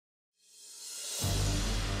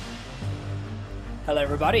Hello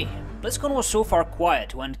everybody! BlizzCon was so far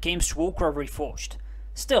quiet when it came to Warcraft Reforged.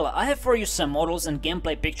 Still, I have for you some models and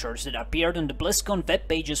gameplay pictures that appeared on the BlizzCon web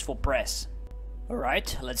pages for press.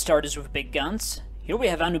 Alright, let's start this with big guns. Here we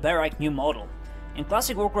have Anubarak's new model. In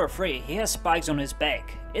classic Warcraft 3, he has spikes on his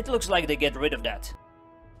back. It looks like they get rid of that.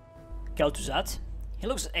 Kel'Thuzad. He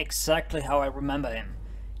looks exactly how I remember him.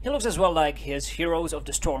 He looks as well like his Heroes of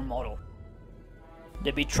the Storm model.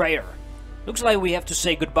 The Betrayer. Looks like we have to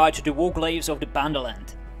say goodbye to the Warglaives of the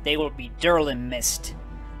Pandaland. They will be dearly missed.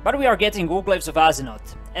 But we are getting Warglaives of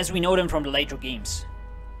Azeroth, as we know them from the later games.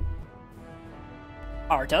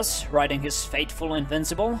 Arthas, riding his faithful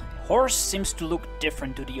Invincible, horse seems to look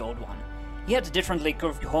different to the old one. He had differently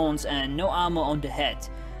curved horns and no armor on the head.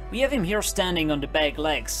 We have him here standing on the back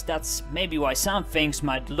legs, that's maybe why some things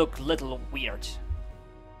might look a little weird.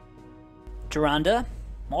 Tyrande,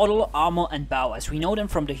 model, armor and bow as we know them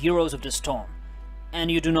from the Heroes of the Storm. And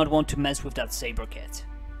you do not want to mess with that saber cat.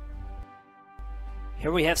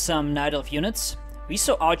 Here we have some Night Elf units. We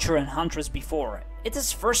saw Archer and Huntress before. It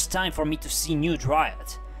is first time for me to see new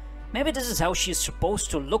Dryad. Maybe this is how she is supposed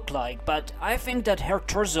to look like, but I think that her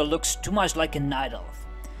torso looks too much like a Night Elf.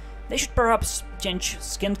 They should perhaps change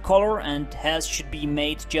skin color and hairs should be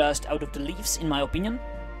made just out of the leaves in my opinion.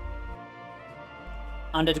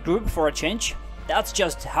 Undead group for a change. That's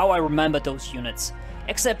just how I remember those units,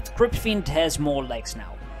 except Cryptfiend has more legs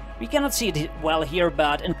now. We cannot see it well here,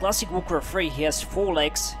 but in classic Warcraft 3 he has 4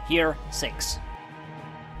 legs, here 6.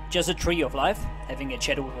 Just a Tree of Life, having a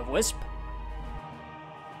shadow with a wisp.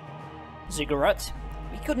 Ziggurat.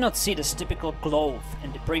 We could not see this typical glove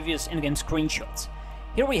in the previous in-game screenshots.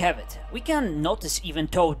 Here we have it. We can notice, even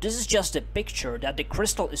though this is just a picture, that the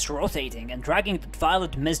crystal is rotating and dragging the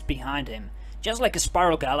violet mist behind him, just like a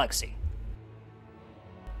spiral galaxy.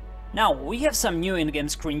 Now, we have some new in-game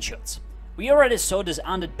screenshots. We already saw this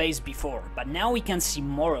undead base before, but now we can see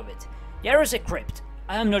more of it. There is a crypt.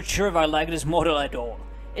 I am not sure if I like this model at all.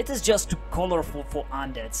 It is just too colorful for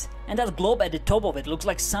undeads, and that globe at the top of it looks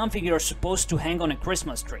like something you're supposed to hang on a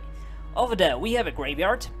Christmas tree. Over there we have a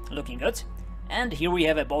graveyard, looking good, and here we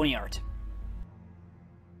have a boneyard.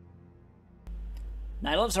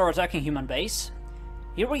 Night Elves are attacking human base.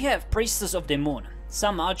 Here we have Priestess of the Moon,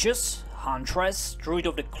 some archers, Huntress, Druid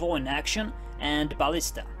of the Claw in action, and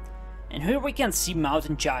Ballista. And here we can see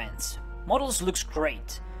Mountain Giants. Models looks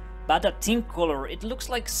great, but that team color, it looks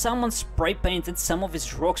like someone spray painted some of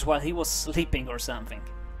his rocks while he was sleeping or something.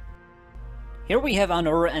 Here we have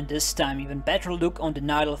Anora and this time even better look on the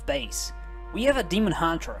Night Elf base. We have a Demon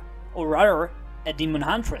Hunter, or rather a Demon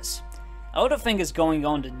Huntress. A lot of things is going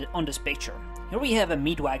on this picture. Here we have a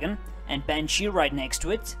Meat Wagon and Banshee right next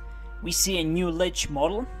to it. We see a new Lich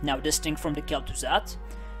model, now distinct from the Kel'Thuzad.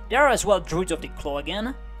 There are as well Druids of the Claw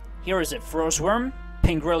again. Here is a Frostworm,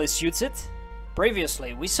 pink really suits it.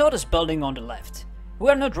 Previously, we saw this building on the left. We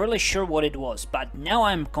are not really sure what it was, but now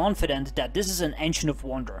I am confident that this is an Ancient of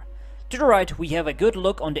Wonder. To the right, we have a good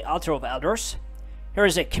look on the Altar of Elders. Here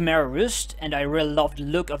is a Chimera Roost, and I really love the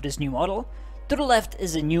look of this new model. To the left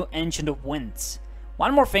is a new Ancient of Winds.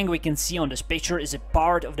 One more thing we can see on this picture is a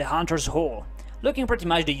part of the Hunter's Hall, looking pretty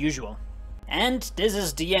much the usual. And this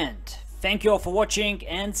is the end. Thank you all for watching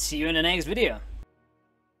and see you in the next video.